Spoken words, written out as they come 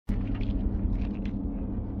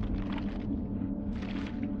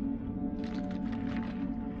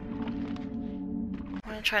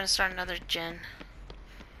gonna try to start another gen.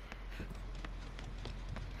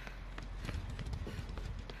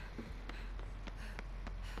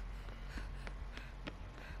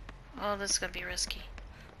 Oh, this is gonna be risky.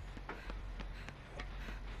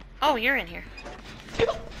 Oh, you're in here.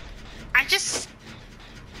 I just...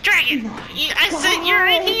 Dragon! I said you're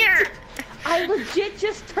in here! I legit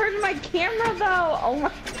just turned my camera though! Oh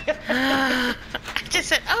my god. I just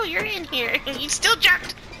said, oh, you're in here. You still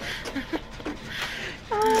jumped!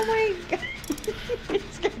 Oh my god. It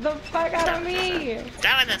scared the fuck out of me!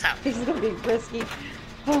 Down in this house. This is gonna be risky.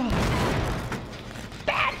 Oh.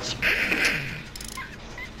 Batch!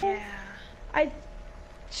 Yeah.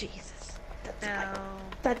 Jesus. That's No. Michael.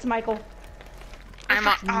 That's Michael. I'm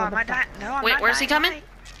on. Oh, am I dying? No, I'm Wait, not where's he dying. coming?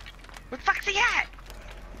 Where the fuck's he at?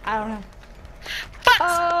 I don't know. Fuck!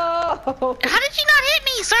 Oh! How did you not hit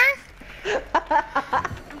me, sir?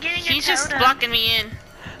 I'm getting He's a just totem. blocking me in.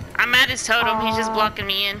 I'm at his totem. He's just blocking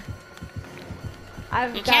me in.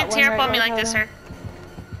 You can't tear up on me like this, sir.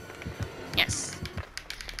 Yes.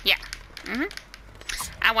 Yeah.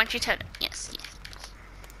 I want your totem. Yes.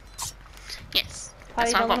 Yes. Yes.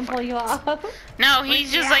 Probably That's what I'm don't going pull for. you off. No,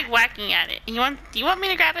 he's he just at? like whacking at it. You want me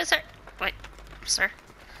to grab it, sir? Wait, sir.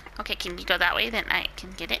 Okay, can you go that way? Then I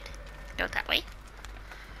can get it. Go that way.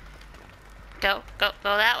 Go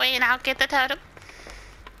that way, and I'll get the totem.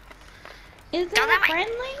 Is Go it that way.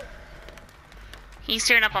 friendly? He's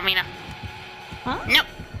tearing up on me now. Huh? No.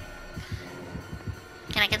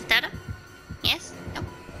 Can I get the totem? Yes? No.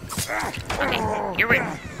 Okay, you're weird.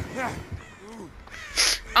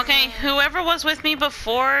 Okay, whoever was with me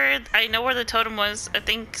before, I know where the totem was. I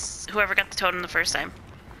think whoever got the totem the first time.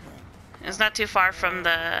 It's not too far from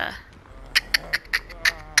the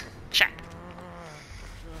shack.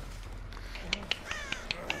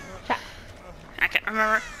 Shack. I can't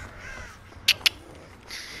remember.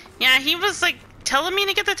 Yeah, he was like telling me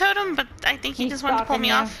to get the totem, but I think he He's just wanted to pull stalking me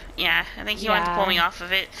you. off. Yeah, I think he wanted to pull me off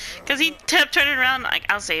of it. Because he kept turning around, like,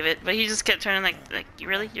 I'll save it. But he just kept turning like you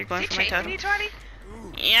really? You're going Is for he my chasing totem? you, Toddy?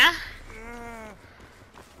 Yeah?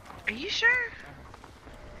 Are you sure?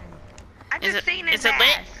 I Is just it- seen his is it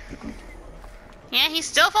lit? ass. Yeah, he's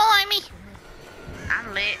still following me.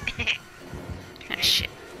 I'm lit. Oh, shit.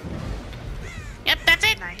 Yep, that's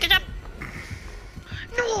it. Nice. Good job.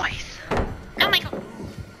 Noise! No, Michael.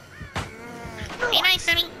 Be nice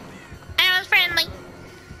to me. I was friendly.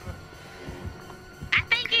 I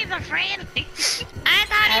think he's a friendly. I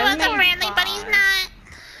thought he was a Everything's friendly, but he's fine. not.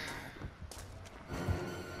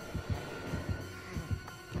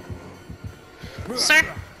 Sir?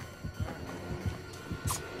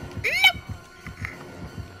 Nope.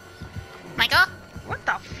 Michael? What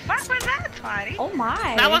the fuck was that, Toddy? Oh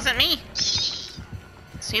my. That wasn't me.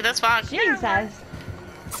 See, that's fog. Jesus.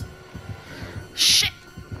 Shit.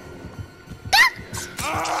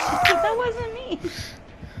 That wasn't me.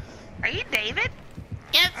 Are you David?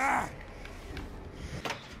 Yes.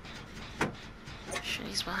 Shit,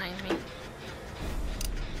 he's behind me.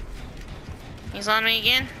 He's on me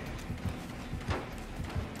again.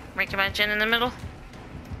 Breaking my chin in the middle.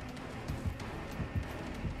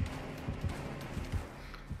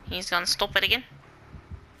 He's gone stupid again.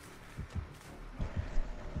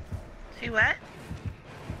 See what?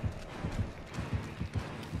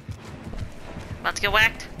 About to get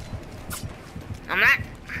whacked. I'm not.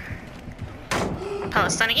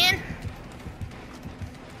 Pellet stun again.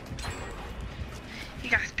 You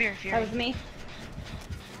got Spear That Fury. was me.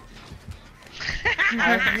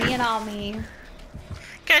 That was me and all me.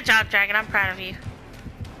 Good job, Dragon. I'm proud of you.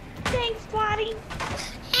 Thanks, Spotty.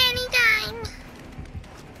 Anytime.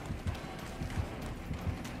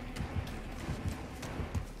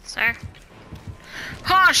 Sir?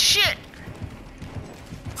 Oh, shit!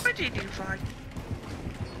 What'd you do, Fog?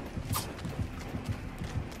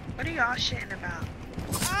 What are y'all shitting about?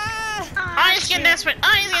 Oh, he's getting desperate.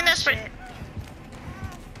 Oh, he's getting desperate. Shit.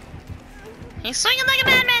 He's swinging like a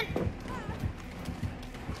madman.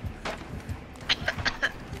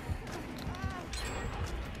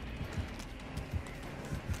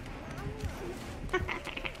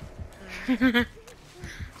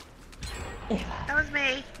 That was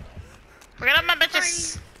me. We're gonna have my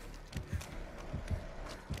bitches.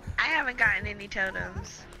 I haven't gotten any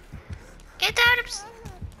totems. Get totems.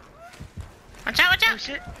 Watch out, watch Oh out.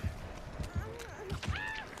 shit.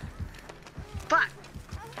 Fuck.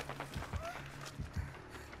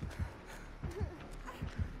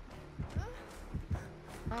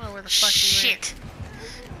 I don't know where the fuck he went. Shit.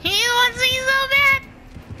 He wants me so bad.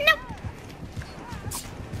 Nope.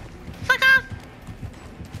 Fuck off.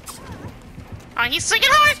 Oh, he's swinging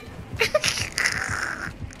hard.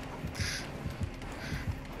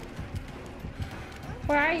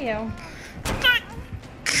 Where are you?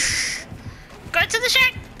 Go to the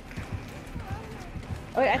shack!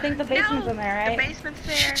 Oh, I think the basement's in there, right? The basement's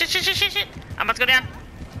there. Shit. I'm about to go down.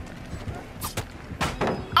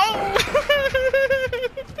 Oh!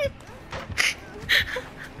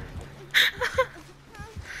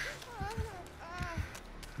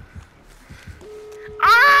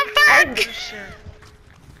 Oh, fuck! Oh, shit.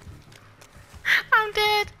 I'm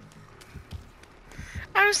dead.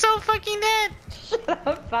 I'm so fucking dead. Shut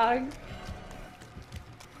up, Bug.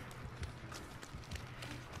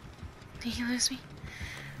 Did he lose me?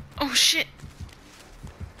 Oh shit.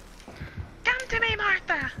 Come to me,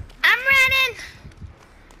 Martha. I'm running.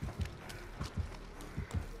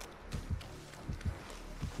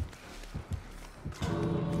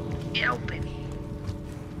 Open me.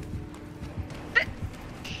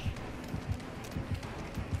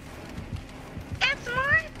 It's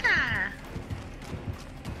Martha.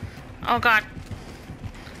 Oh god.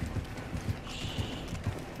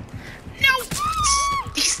 No!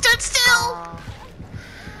 He stood still!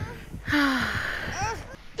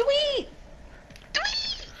 Dweet!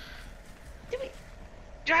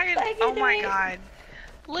 Dragon, Thank you, oh my Dweet. god.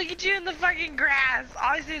 Look at you in the fucking grass.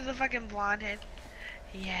 All I see is the fucking blonde head.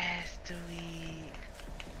 Yes, Dweet.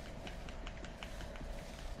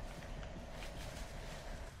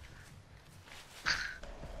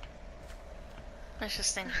 Let's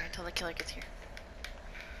just stand here until the killer gets here.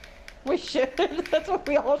 We should. That's what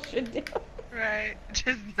we all should do. Right,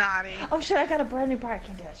 just nodding. Oh shit, I got a brand new part. I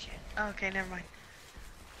can't do that shit. Okay, never mind.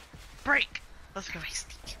 Break. Let's go.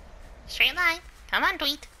 Straight line. Come on,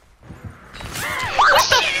 Tweet. What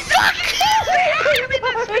the fuck?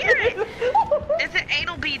 The spirit. It's an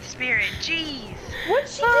anal bead spirit. Jeez. What'd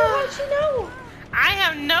she do? How'd she know? I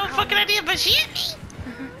have no fucking idea, but she hit me.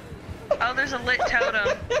 Oh, there's a lit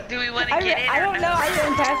totem. Do we want to get it? I or don't no? know. I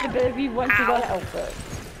didn't pass it, but if you want to go Ow. help it.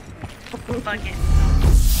 Fuck it.